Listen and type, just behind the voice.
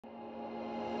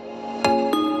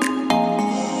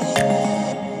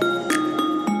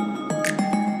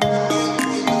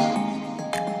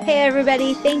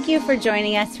everybody. Thank you for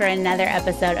joining us for another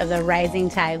episode of the Rising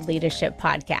Tide Leadership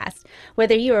Podcast.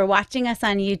 Whether you are watching us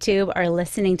on YouTube or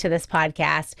listening to this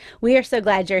podcast, we are so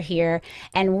glad you're here,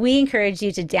 and we encourage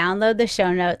you to download the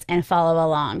show notes and follow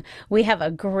along. We have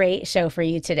a great show for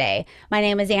you today. My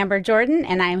name is Amber Jordan,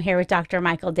 and I am here with Dr.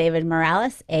 Michael David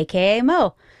Morales, aka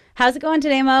Mo. How's it going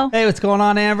today, Mo? Hey, what's going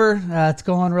on, Amber? It's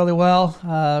going really well.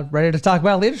 Ready to talk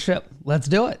about leadership. Let's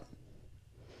do it.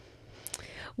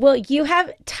 Well, you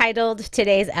have titled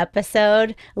today's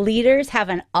episode, Leaders Have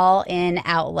an All-In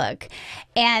Outlook.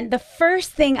 And the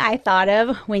first thing I thought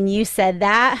of when you said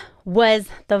that was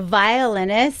the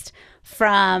violinist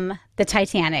from the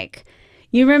Titanic.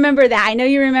 You remember that? I know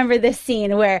you remember this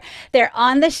scene where they're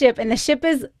on the ship and the ship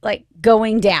is like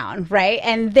going down, right?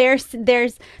 And there's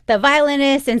the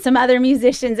violinist and some other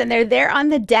musicians, and they're there on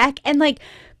the deck, and like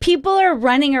people are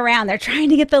running around. They're trying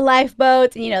to get the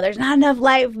lifeboats, and there's not enough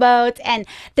lifeboats, and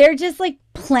they're just like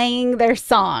playing their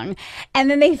song. And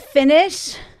then they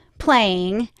finish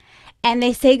playing and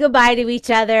they say goodbye to each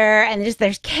other, and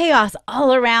there's chaos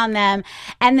all around them.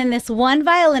 And then this one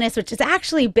violinist, which is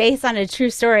actually based on a true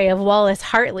story of Wallace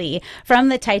Hartley from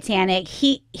the Titanic,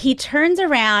 he turns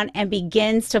around and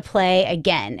begins to play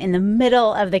again in the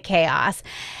middle of the chaos.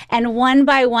 And one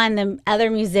by one, the other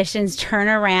musicians turn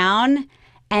around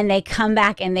and they come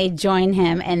back and they join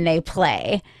him and they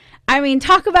play. I mean,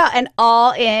 talk about an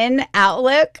all-in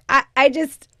outlook. I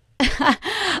just...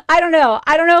 I don't know.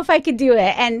 I don't know if I could do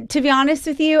it. And to be honest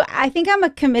with you, I think I'm a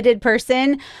committed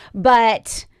person,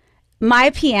 but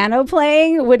my piano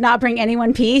playing would not bring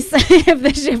anyone peace if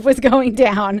the ship was going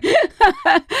down,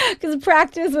 because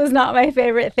practice was not my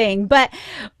favorite thing. But,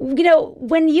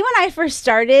 when you and I first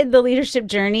started the leadership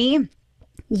journey,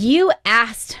 you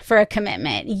asked for a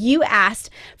commitment. You asked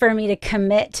for me to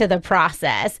commit to the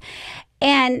process.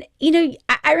 And,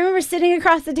 I remember sitting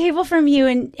across the table from you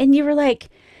and you were like,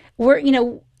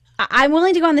 I'm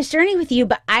willing to go on this journey with you,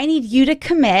 but I need you to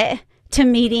commit to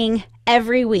meeting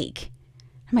every week.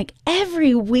 I'm like,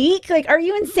 every week? Like, are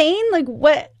you insane? Like,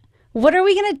 what are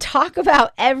we going to talk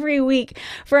about every week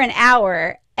for an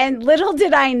hour? And little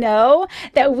did I know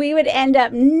that we would end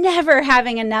up never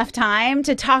having enough time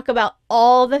to talk about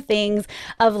all the things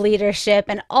of leadership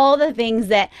and all the things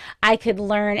that I could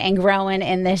learn and grow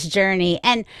in this journey.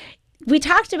 And we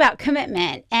talked about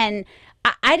commitment, and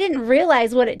I didn't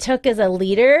realize what it took as a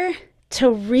leader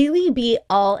to really be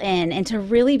all in and to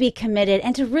really be committed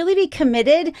and to really be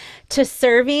committed to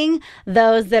serving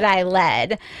those that I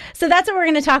led. So that's what we're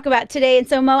going to talk about today. And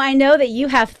so, Mo, I know that you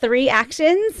have 3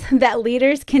 actions that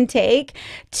leaders can take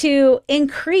to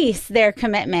increase their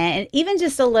commitment, and even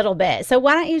just a little bit. So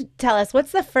why don't you tell us,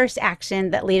 what's the first action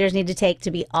that leaders need to take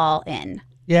to be all in?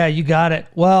 Yeah, you got it.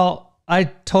 Well, I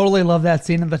totally love that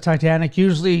scene of the Titanic,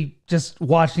 usually just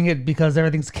watching it because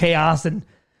everything's chaos and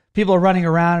people are running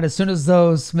around. And as soon as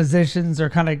those musicians are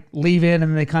kind of leaving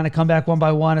and they kind of come back one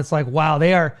by one, it's like, wow,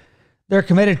 they're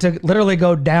committed to literally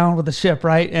go down with the ship,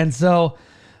 right? And so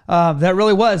that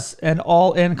really was an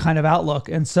all-in kind of outlook.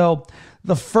 And so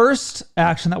the first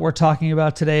action that we're talking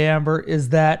about today, Amber, is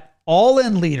that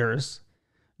all-in leaders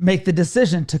make the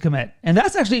decision to commit. And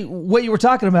that's actually what you were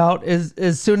talking about. Is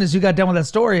as soon as you got done with that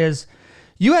story, is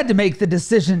you had to make the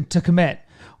decision to commit.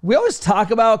 We always talk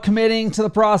about committing to the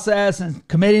process and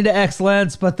committing to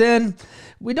excellence, but then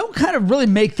we don't kind of really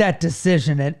make that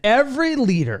decision. And every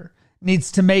leader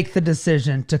needs to make the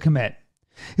decision to commit.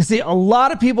 You see, a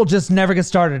lot of people just never get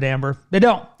started, Amber. They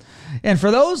don't. And for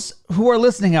those who are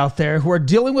listening out there who are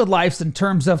dealing with life in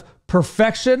terms of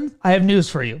perfection, I have news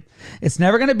for you. It's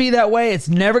never going to be that way. It's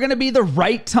never going to be the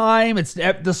right time.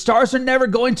 The stars are never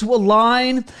going to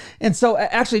align. And so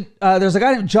actually, there's a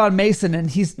guy named John Mason, and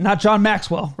he's not John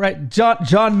Maxwell, right?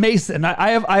 John Mason.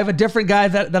 I have a different guy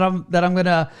that I'm going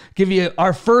to give you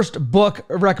our first book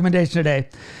recommendation today.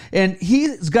 And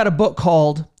he's got a book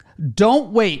called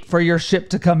Don't Wait for Your Ship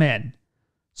to Come In.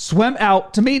 Swim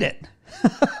out to meet it.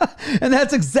 And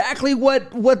that's exactly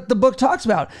what the book talks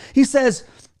about. He says,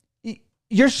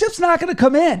 your ship's not going to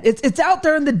come in. It's out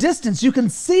there in the distance. You can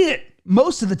see it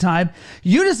most of the time.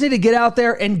 You just need to get out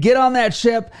there and get on that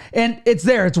ship, and it's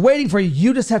there. It's waiting for you.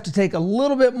 You just have to take a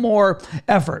little bit more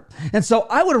effort. And so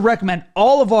I would recommend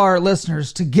all of our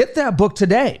listeners to get that book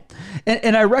today.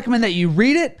 And I recommend that you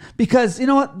read it, because you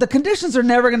know what? The conditions are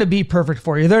never going to be perfect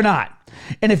for you. They're not.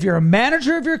 And if you're a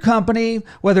manager of your company,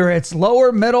 whether it's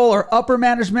lower, middle, or upper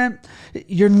management,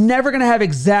 you're never going to have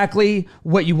exactly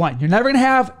what you want. You're never going to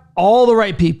have all the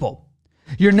right people.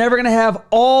 You're never going to have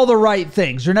all the right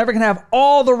things. You're never going to have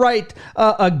all the right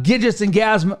gadgets and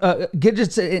gizmos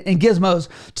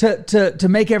to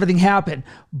make everything happen.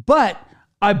 But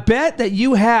I bet that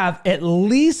you have at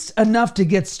least enough to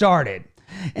get started.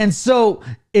 And so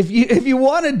if you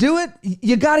want to do it,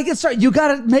 you got to get started. You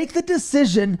got to make the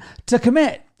decision to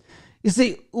commit. You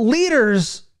see,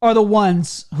 leaders are the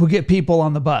ones who get people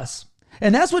on the bus.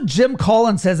 And that's what Jim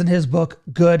Collins says in his book,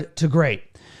 Good to Great.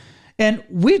 And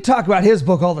we talk about his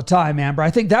book all the time, Amber.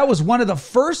 I think that was one of the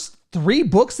first 3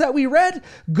 books that we read,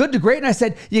 Good to Great. And I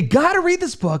said, you got to read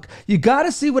this book. You got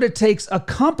to see what it takes a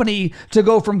company to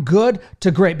go from good to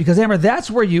great. Because Amber,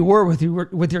 that's where you were with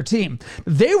your team.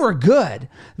 They were good.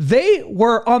 They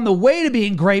were on the way to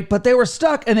being great, but they were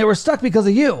stuck, and they were stuck because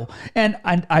of you. And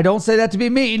I don't say that to be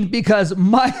mean, because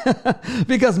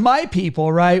my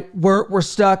people, right, were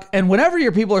stuck. And whenever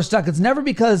your people are stuck, it's never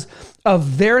because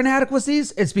of their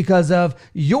inadequacies. It's because of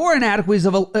your inadequacies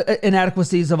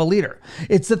of a leader.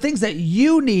 It's the things that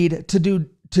you need to do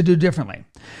differently.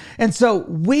 And so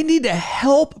we need to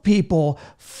help people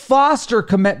foster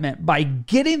commitment by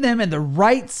getting them in the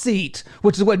right seat,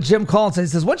 which is what Jim Collins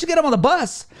says. He says, once you get them on the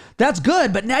bus, that's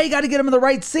good, but now you got to get them in the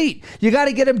right seat. You got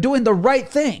to get them doing the right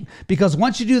thing, because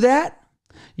once you do that,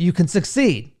 you can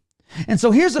succeed. And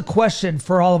so here's a question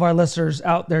for all of our listeners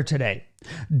out there today.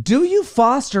 Do you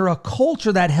foster a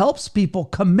culture that helps people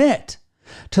commit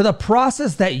to the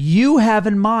process that you have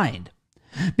in mind?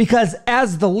 Because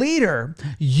as the leader,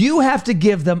 you have to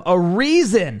give them a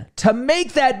reason to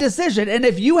make that decision. And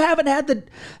if you haven't had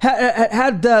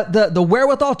the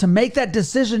wherewithal to make that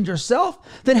decision yourself,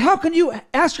 then how can you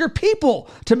ask your people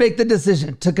to make the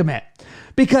decision to commit?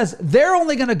 Because they're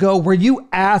only going to go where you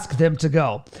ask them to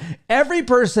go. Every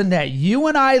person that you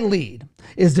and I lead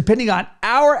is depending on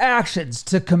our actions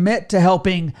to commit to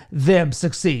helping them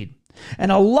succeed.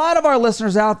 And a lot of our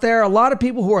listeners out there, a lot of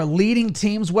people who are leading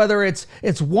teams, whether it's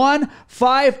 1,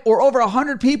 5, or over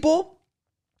 100 people,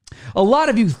 a lot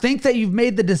of you think that you've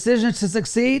made the decision to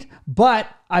succeed, but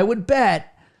I would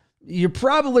bet you're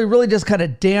probably really just kind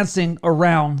of dancing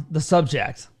around the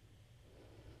subject.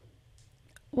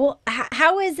 Well,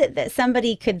 how is it that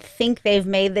somebody could think they've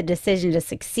made the decision to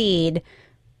succeed,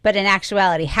 but in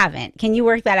actuality haven't? Can you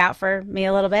work that out for me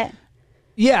a little bit?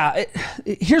 Yeah,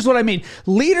 here's what I mean.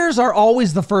 Leaders are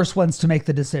always the first ones to make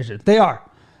the decision. They are.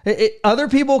 Other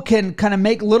people can kind of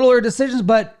make littler decisions,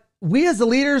 but we as the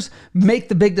leaders make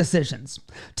the big decisions.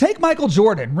 Take Michael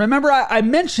Jordan. Remember, I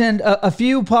mentioned a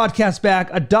few podcasts back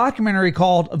a documentary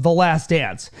called The Last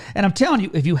Dance. And I'm telling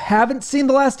you, if you haven't seen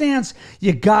The Last Dance,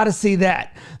 you got to see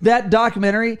that. That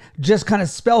documentary just kind of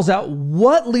spells out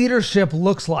what leadership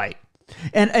looks like.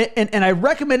 And I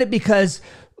recommend it because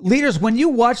leaders, when you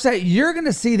watch that, you're going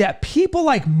to see that people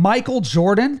like Michael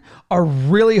Jordan are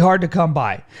really hard to come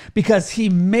by, because he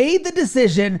made the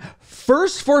decision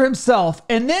first for himself,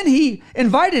 and then he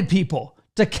invited people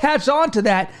to catch on to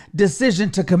that decision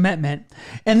to commitment.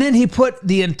 And then he put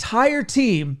the entire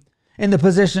team in the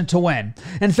position to win.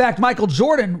 In fact, Michael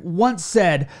Jordan once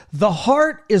said, "The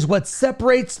heart is what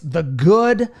separates the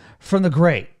good from the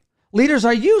great." Leaders,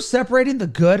 are you separating the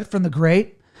good from the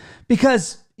great?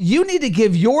 Because you need to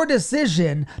give your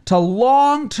decision to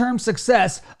long-term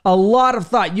success a lot of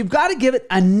thought. You've got to give it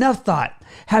enough thought.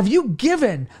 Have you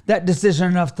given that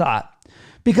decision enough thought?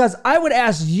 Because I would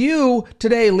ask you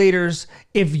today, leaders,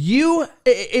 if you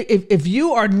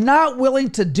are not willing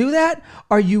to do that,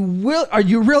 are you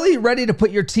really ready to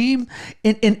put your team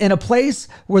in a place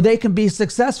where they can be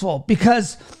successful?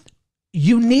 Because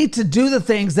you need to do the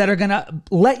things that are going to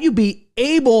let you be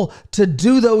able to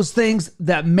do those things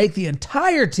that make the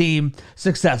entire team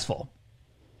successful.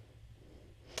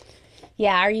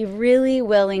 Yeah, are you really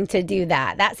willing to do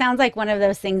that? That sounds like one of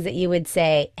those things that you would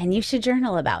say, and you should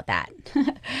journal about that.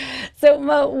 So,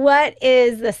 Mo, what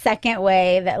is the second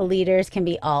way that leaders can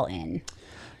be all in?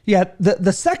 Yeah,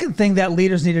 the second thing that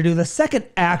leaders need to do, the second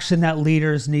action that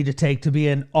leaders need to take to be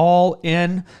an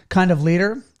all-in kind of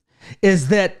leader, is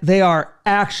that they are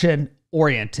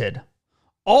action-oriented.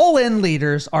 All-in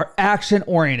leaders are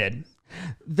action-oriented.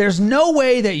 There's no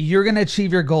way that you're going to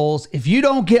achieve your goals if you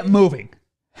don't get moving.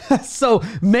 So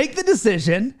make the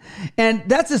decision, and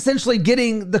that's essentially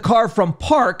getting the car from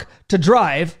park to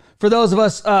drive. For those of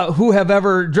us who have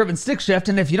ever driven stick shift,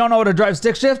 and if you don't know how to drive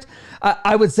stick shift,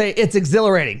 I would say it's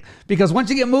exhilarating, because once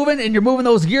you get moving and you're moving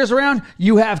those gears around,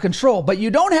 you have control. But you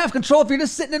don't have control if you're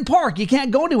just sitting in park. You can't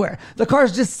go anywhere. The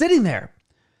car's just sitting there.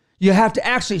 You have to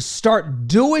actually start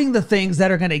doing the things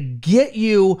that are going to get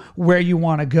you where you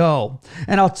want to go.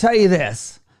 And I'll tell you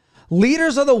this,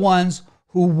 leaders are the ones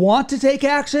who want to take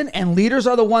action, and leaders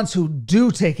are the ones who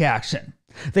do take action.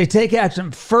 They take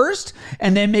action first,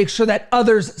 and they make sure that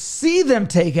others see them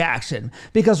take action.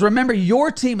 Because remember,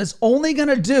 your team is only going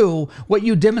to do what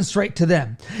you demonstrate to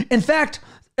them. In fact,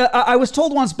 I was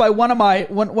told once by one of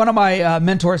my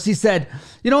mentors. He said,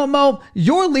 "You know what, Mo?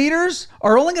 Your leaders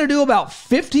are only going to do about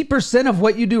 50% of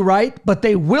what you do right, but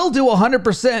they will do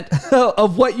 100%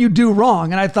 of what you do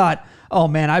wrong." And I thought, oh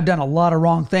man, I've done a lot of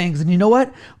wrong things. And you know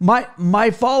what?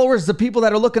 My followers, the people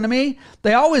that are looking to me,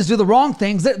 they always do the wrong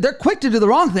things. They're quick to do the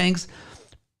wrong things.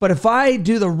 But if I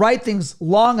do the right things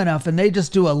long enough and they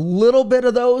just do a little bit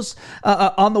of those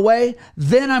on the way,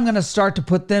 then I'm going to start to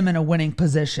put them in a winning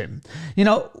position. You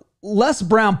know, Les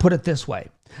Brown put it this way: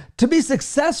 to be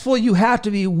successful, you have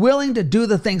to be willing to do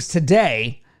the things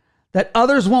today that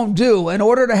others won't do in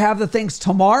order to have the things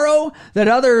tomorrow that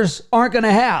others aren't going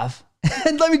to have.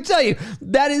 And let me tell you,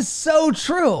 that is so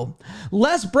true.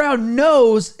 Les Brown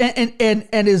knows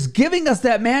and is giving us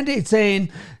that mandate, saying,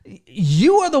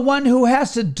 you are the one who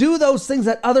has to do those things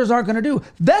that others aren't going to do.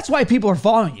 That's why people are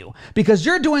following you, because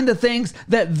you're doing the things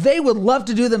that they would love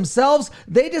to do themselves.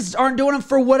 They just aren't doing them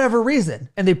for whatever reason.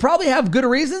 And they probably have good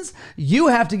reasons. You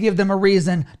have to give them a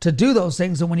reason to do those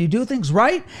things. And when you do things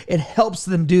right, it helps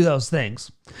them do those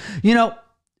things. You know,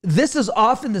 this is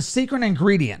often the secret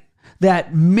ingredient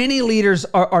that many leaders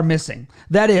are missing.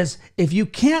 That is, if you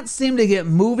can't seem to get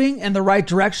moving in the right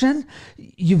direction,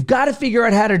 you've got to figure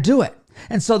out how to do it.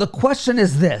 And so the question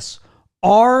is this: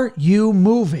 are you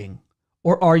moving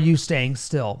or are you staying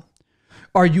still?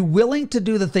 Are you willing to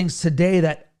do the things today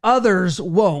that others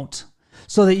won't,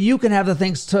 so that you can have the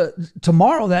things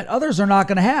tomorrow that others are not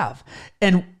going to have?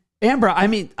 And Amber, I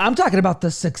mean, I'm talking about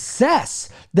the success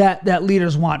that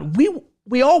leaders want.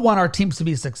 We all want our teams to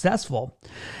be successful.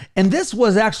 And this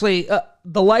was actually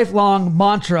the lifelong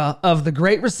mantra of the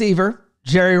great receiver,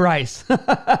 Jerry Rice.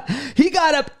 He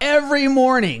got up every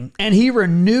morning and he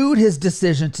renewed his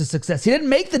decision to success. He didn't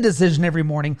make the decision every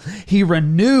morning. He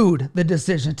renewed the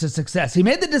decision to success. He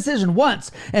made the decision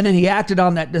once and then he acted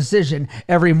on that decision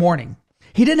every morning.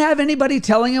 He didn't have anybody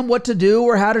telling him what to do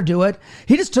or how to do it.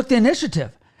 He just took the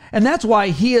initiative. And that's why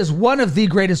he is one of the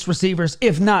greatest receivers,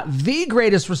 if not the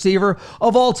greatest receiver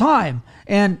of all time.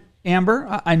 And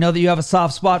Amber, I know that you have a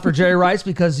soft spot for Jerry Rice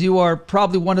because you are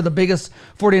probably one of the biggest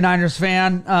 49ers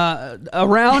fan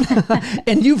around.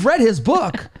 And you've read his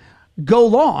book, Go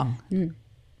Long.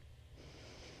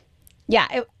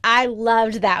 Yeah, I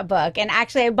loved that book. And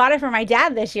actually, I bought it for my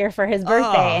dad this year for his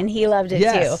birthday, and he loved it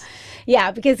too.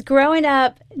 Yeah, because growing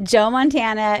up, Joe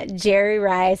Montana, Jerry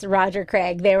Rice, Roger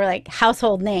Craig, they were like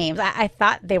household names. I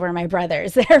thought they were my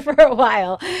brothers there for a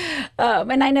while.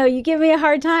 And I know you give me a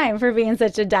hard time for being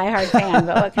such a diehard fan,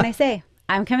 but what can I say?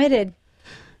 I'm committed.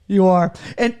 You are.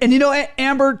 And you know,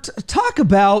 Amber, talk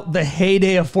about the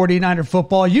heyday of 49er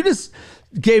football. You just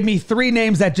gave me three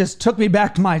names that just took me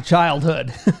back to my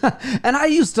childhood. And I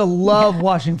used to love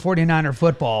watching 49er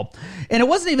football. And it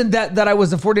wasn't even that I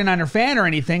was a 49er fan or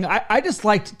anything. I just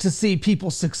liked to see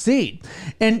people succeed.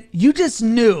 And you just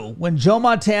knew when Joe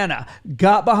Montana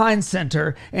got behind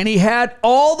center and he had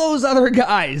all those other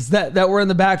guys that were in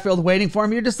the backfield waiting for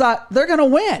him, you just thought they're going to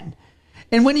win.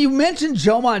 And when you mentioned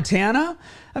Joe Montana,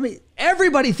 I mean,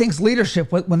 everybody thinks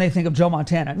leadership when they think of Joe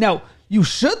Montana. Now, you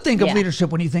should think of leadership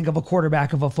when you think of a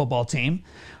quarterback of a football team,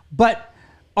 but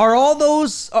are all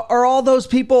those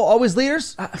people always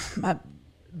leaders?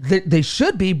 They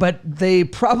should be, but they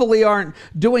probably aren't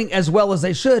doing as well as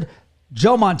they should.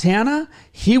 Joe Montana,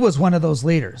 he was one of those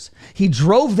leaders. He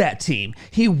drove that team.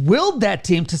 He willed that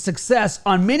team to success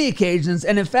on many occasions.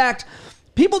 And in fact,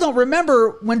 people don't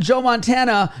remember when Joe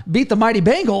Montana beat the mighty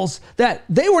Bengals that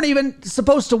they weren't even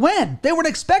supposed to win. They weren't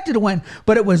expected to win,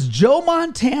 but it was Joe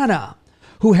Montana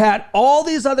who had all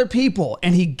these other people,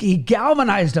 and he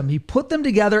galvanized them. He put them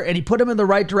together and he put them in the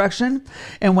right direction.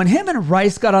 And when him and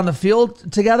Rice got on the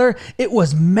field together, it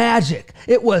was magic.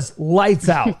 It was lights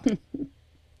out.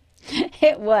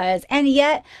 It was. And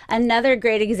yet another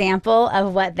great example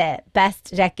of what the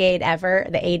best decade ever,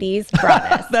 the 80s, brought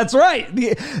us. That's right.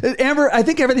 Amber, I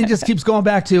think everything just keeps going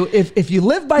back to if you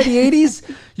live by the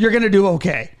 80s, you're going to do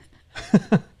okay.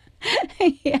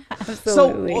 Yeah,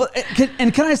 absolutely. So,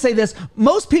 can I say this?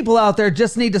 Most people out there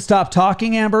just need to stop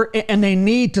talking, Amber, and they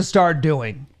need to start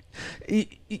doing.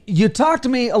 You talk to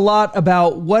me a lot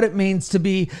about what it means to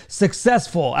be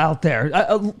successful out there.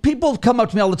 People come up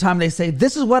to me all the time. They say,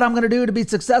 this is what I'm going to do to be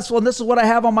successful. And this is what I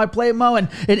have on my plate, Mo. And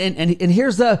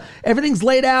here's everything's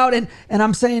laid out. And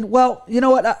I'm saying, well, you know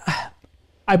what?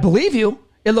 I believe you.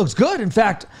 It looks good. In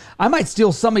fact, I might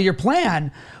steal some of your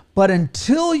plan. But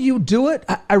until you do it,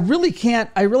 I really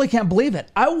can't believe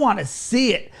it. I want to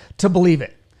see it to believe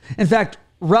it. In fact,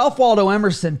 Ralph Waldo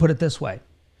Emerson put it this way: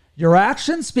 Your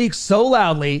actions speak so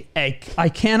loudly, I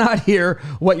cannot hear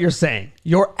what you're saying.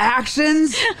 Your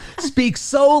actions speak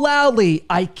so loudly,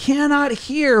 I cannot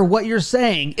hear what you're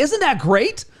saying. Isn't that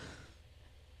great?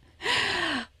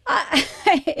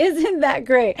 Isn't that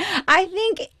great? I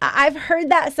think I've heard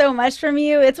that so much from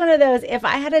you. It's one of those, if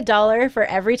I had $1 for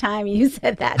every time you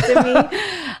said that to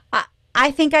me, I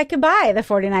think I could buy the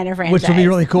 49er franchise. Which would be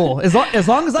really cool. As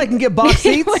long as I can get box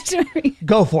seats,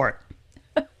 go for it.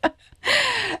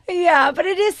 Yeah, but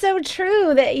it is so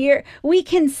true that we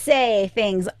can say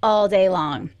things all day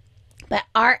long, but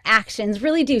our actions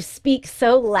really do speak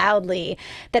so loudly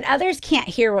that others can't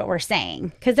hear what we're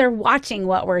saying because they're watching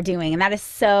what we're doing, and that is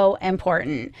so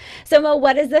important. So, Mo,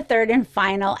 what is the third and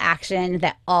final action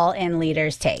that all in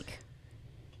leaders take?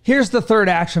 Here's the third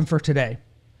action for today.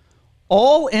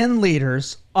 All in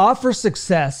leaders offer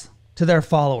success to their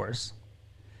followers.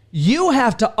 You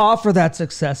have to offer that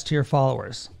success to your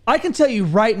followers. I can tell you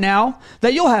right now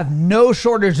that you'll have no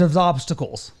shortage of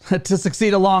obstacles to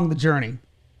succeed along the journey.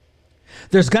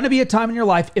 There's going to be a time in your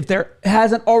life, if there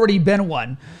hasn't already been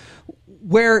one,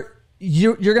 where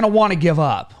you're going to want to give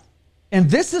up. And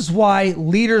this is why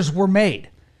leaders were made.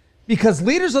 Because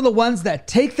leaders are the ones that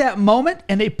take that moment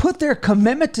and they put their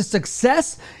commitment to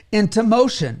success into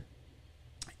motion.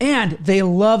 And they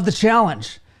love the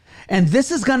challenge. And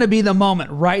this is going to be the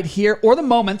moment right here, or the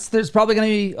moments, there's probably going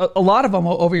to be a lot of them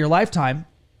over your lifetime,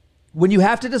 when you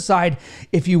have to decide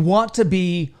if you want to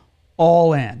be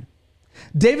all in.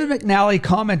 David McNally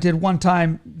commented one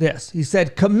time this. He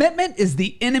said, "Commitment is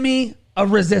the enemy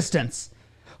of resistance,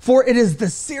 for it is the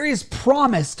serious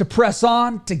promise to press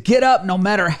on, to get up no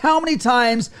matter how many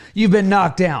times you've been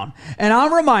knocked down." And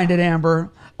I'm reminded,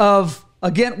 Amber, of,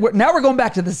 again, now we're going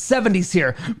back to the 70s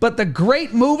here, but the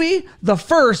great movie, the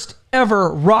first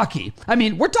ever Rocky. I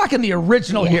mean, we're talking the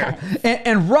original here.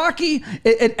 And Rocky,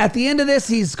 at the end of this,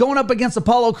 he's going up against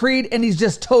Apollo Creed and he's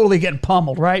just totally getting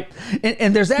pummeled, right?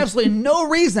 And there's absolutely no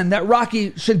reason that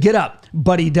Rocky should get up,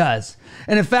 but he does.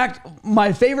 And in fact,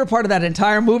 my favorite part of that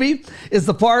entire movie is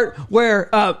the part where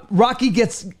Rocky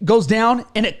goes down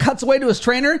and it cuts away to his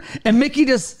trainer, and Mickey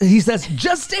he says,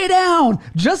 just stay down,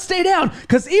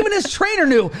 because even his trainer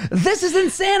knew this is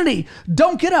insanity.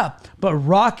 Don't get up. But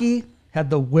Rocky had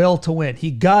the will to win.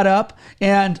 He got up,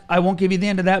 and I won't give you the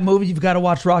end of that movie. You've got to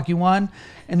watch Rocky 1,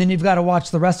 and then you've got to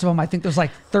watch the rest of them. I think there's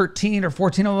like 13 or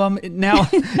 14 of them now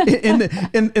in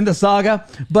the saga.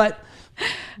 But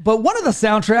one of the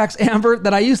soundtracks, Amber,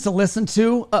 that I used to listen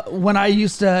to when I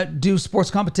used to do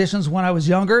sports competitions when I was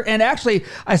younger, and actually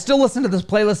I still listen to this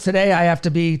playlist today. I have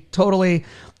to be totally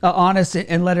honest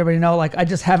and let everybody know, like, I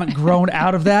just haven't grown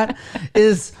out of that,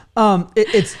 is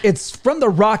it's from the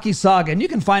Rocky saga, and you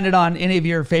can find it on any of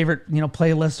your favorite,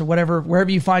 playlists or whatever, wherever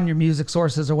you find your music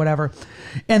sources or whatever.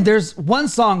 And there's one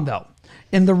song though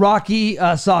in the Rocky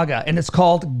saga, and it's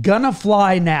called "Gonna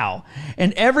Fly Now."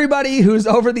 And everybody who's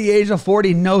over the age of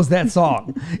 40 knows that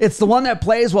song. It's the one that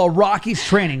plays while Rocky's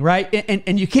training, right?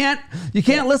 And you can't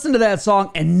listen to that song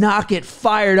and not get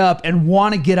fired up and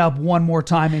want to get up one more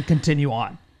time and continue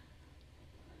on.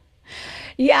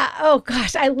 Yeah. Oh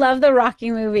gosh, I love the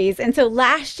Rocky movies. And so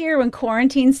last year when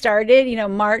quarantine started,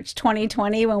 March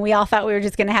 2020, when we all thought we were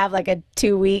just going to have like a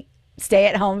 2-week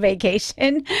stay-at-home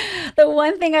vacation, the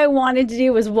one thing I wanted to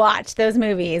do was watch those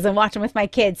movies and watch them with my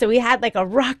kids. So we had like a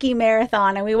Rocky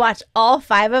marathon, and we watched all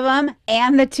 5 of them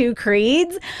and the 2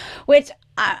 Creeds, which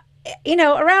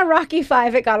around Rocky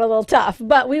 5, it got a little tough,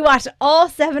 but we watched all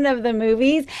 7 of the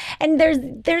movies. And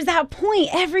there's that point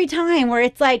every time where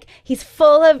it's like he's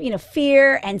full of,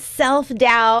 fear and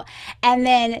self-doubt. And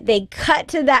then they cut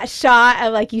to that shot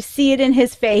of, like, you see it in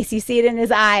his face, you see it in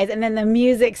his eyes, and then the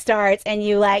music starts, and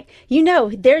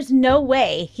there's no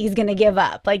way he's going to give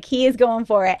up. Like, he is going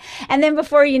for it. And then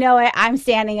before you know it, I'm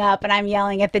standing up and I'm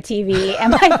yelling at the TV,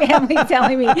 and my family's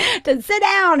telling me to sit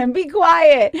down and be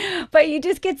quiet. But you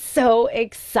just get so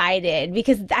excited,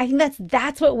 because I think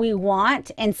that's what we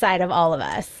want inside of all of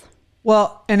us.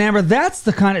 Well, and Amber, that's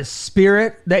the kind of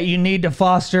spirit that you need to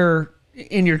foster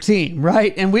in your team,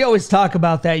 right? And we always talk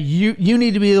about that. You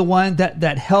need to be the one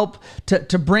that help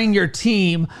to bring your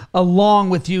team along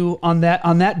with you on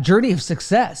that journey of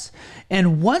success.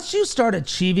 And once you start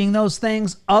achieving those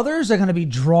things, others are going to be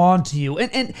drawn to you.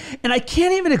 And I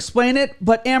can't even explain it,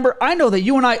 but Amber, I know that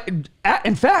you and I,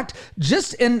 in fact,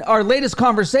 just in our latest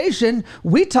conversation,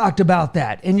 we talked about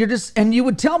that. And you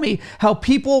would tell me how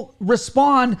people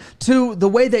respond to the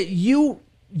way that you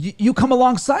you come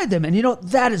alongside them. And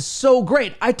that is so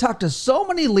great. I talk to so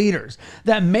many leaders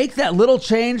that make that little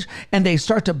change and they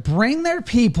start to bring their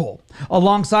people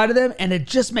alongside of them. And it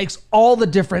just makes all the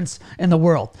difference in the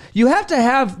world. You have to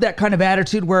have that kind of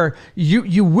attitude where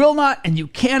you will not and you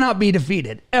cannot be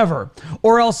defeated ever.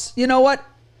 Or else, you know what?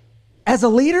 As a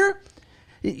leader,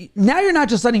 now you're not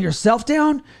just letting yourself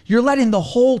down, you're letting the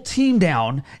whole team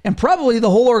down and probably the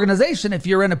whole organization if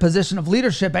you're in a position of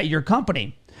leadership at your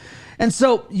company. And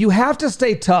so you have to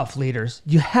stay tough, leaders.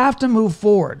 You have to move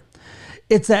forward.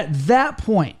 It's at that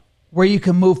point where you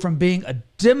can move from being a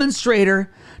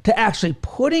demonstrator to actually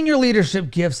putting your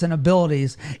leadership gifts and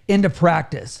abilities into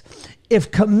practice. If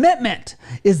commitment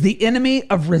is the enemy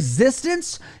of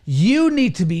resistance, you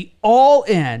need to be all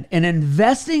in and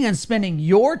investing and spending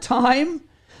your time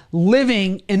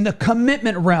living in the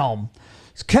commitment realm.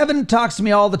 Kevin talks to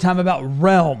me all the time about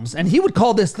realms, and he would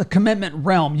call this the commitment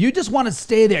realm. You just want to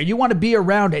stay there. You want to be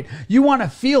around it. You want to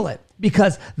feel it,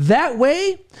 because that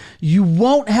way you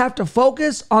won't have to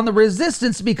focus on the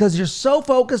resistance, because you're so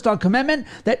focused on commitment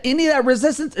that any of that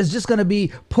resistance is just going to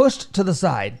be pushed to the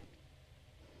side.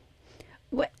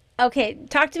 Okay,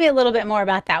 talk to me a little bit more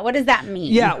about that. What does that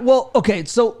mean? Yeah, well, okay,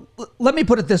 so let me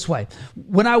put it this way.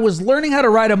 When I was learning how to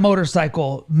ride a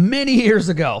motorcycle many years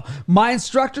ago, my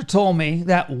instructor told me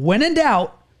that when in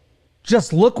doubt,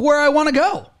 just look where I want to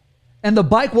go, and the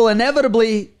bike will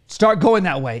inevitably start going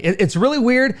that way. It's really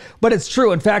weird, but it's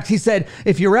true. In fact, he said,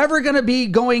 if you're ever going to be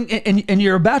going and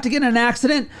you're about to get in an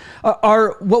accident,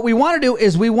 what we want to do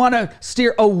is we want to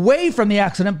steer away from the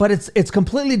accident, but it's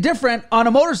completely different. On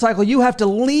a motorcycle, you have to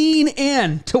lean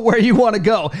in to where you want to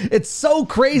go. It's so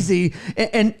crazy,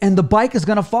 and the bike is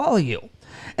going to follow you.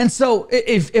 And so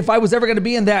if I was ever going to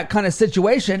be in that kind of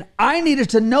situation, I needed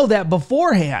to know that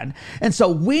beforehand. And so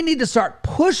we need to start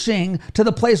pushing to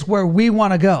the place where we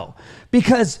want to go.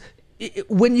 Because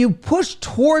when you push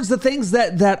towards the things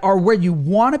that are where you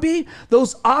want to be,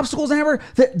 those obstacles and whatever,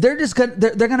 they're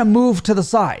going to move to the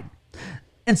side.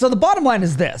 And so the bottom line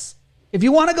is this. If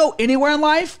you want to go anywhere in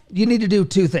life, you need to do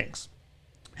two things.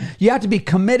 You have to be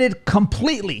committed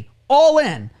completely, all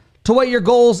in, to what your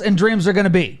goals and dreams are going to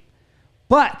be.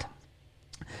 But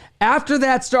after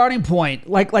that starting point,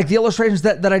 like the illustrations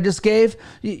that I just gave,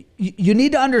 you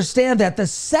need to understand that the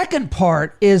second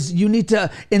part is you need to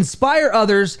inspire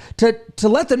others to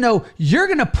let them know you're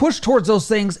going to push towards those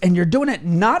things, and you're doing it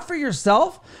not for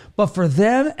yourself, but for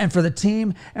them and for the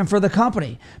team and for the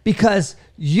company, because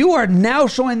you are now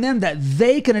showing them that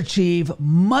they can achieve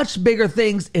much bigger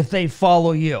things if they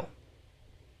follow you.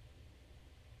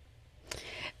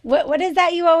 What is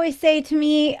that you always say to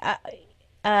me?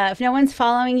 If no one's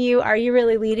following you, are you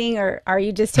really leading, or are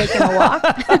you just taking a walk?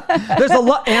 There's a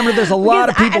lot, Amber, there's a lot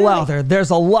of people out there. There's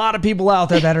a lot of people out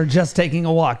there that are just taking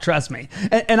a walk. Trust me.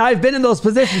 And I've been in those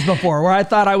positions before where I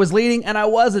thought I was leading and I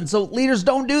wasn't. So leaders,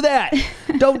 don't do that.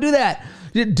 Don't do that.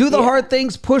 Do the hard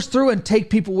things, push through, and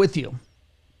take people with you.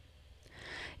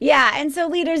 Yeah. And so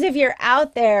leaders, if you're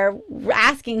out there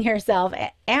asking yourself,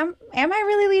 am I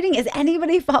really leading? Is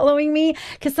anybody following me?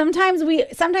 Because sometimes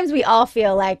we all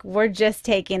feel like we're just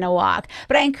taking a walk.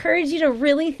 But I encourage you to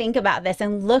really think about this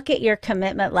and look at your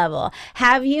commitment level.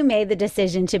 Have you made the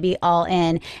decision to be all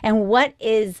in? And what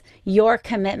is your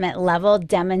commitment level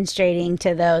demonstrating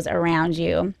to those around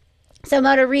you? So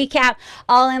Mo, to recap,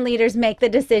 all-in leaders make the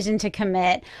decision to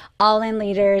commit. All-in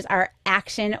leaders are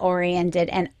action-oriented,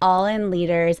 and all-in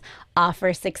leaders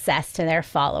offer success to their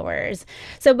followers.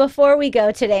 So before we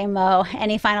go today, Mo,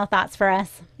 any final thoughts for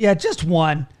us? Yeah, just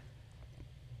one.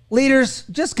 Leaders,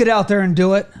 just get out there and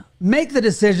do it. Make the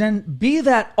decision. Be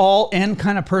that all-in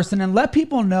kind of person, and let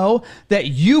people know that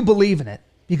you believe in it.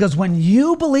 Because when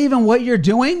you believe in what you're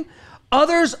doing,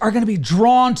 others are going to be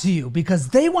drawn to you because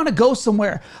they want to go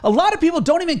somewhere. A lot of people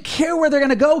don't even care where they're going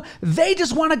to go. They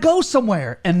just want to go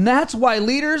somewhere. And that's why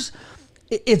leaders,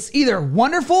 it's either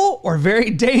wonderful or very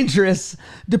dangerous,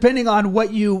 depending on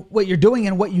what you're doing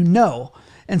and what you know.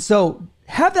 And so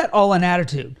have that all-in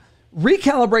attitude.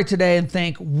 Recalibrate today and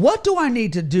think, what do I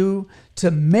need to do to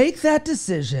make that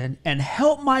decision and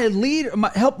help my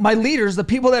leaders, the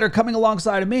people that are coming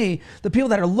alongside of me, the people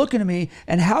that are looking at me,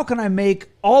 and how can I make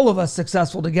all of us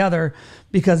successful together?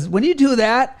 Because when you do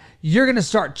that, you're going to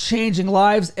start changing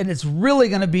lives, and it's really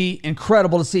going to be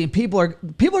incredible to see. People are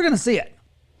going to see it.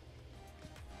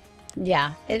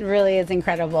 Yeah, it really is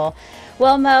incredible.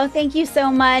 Well, Mo, thank you so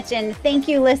much. And thank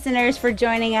you, listeners, for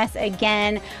joining us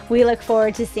again. We look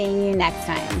forward to seeing you next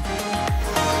time.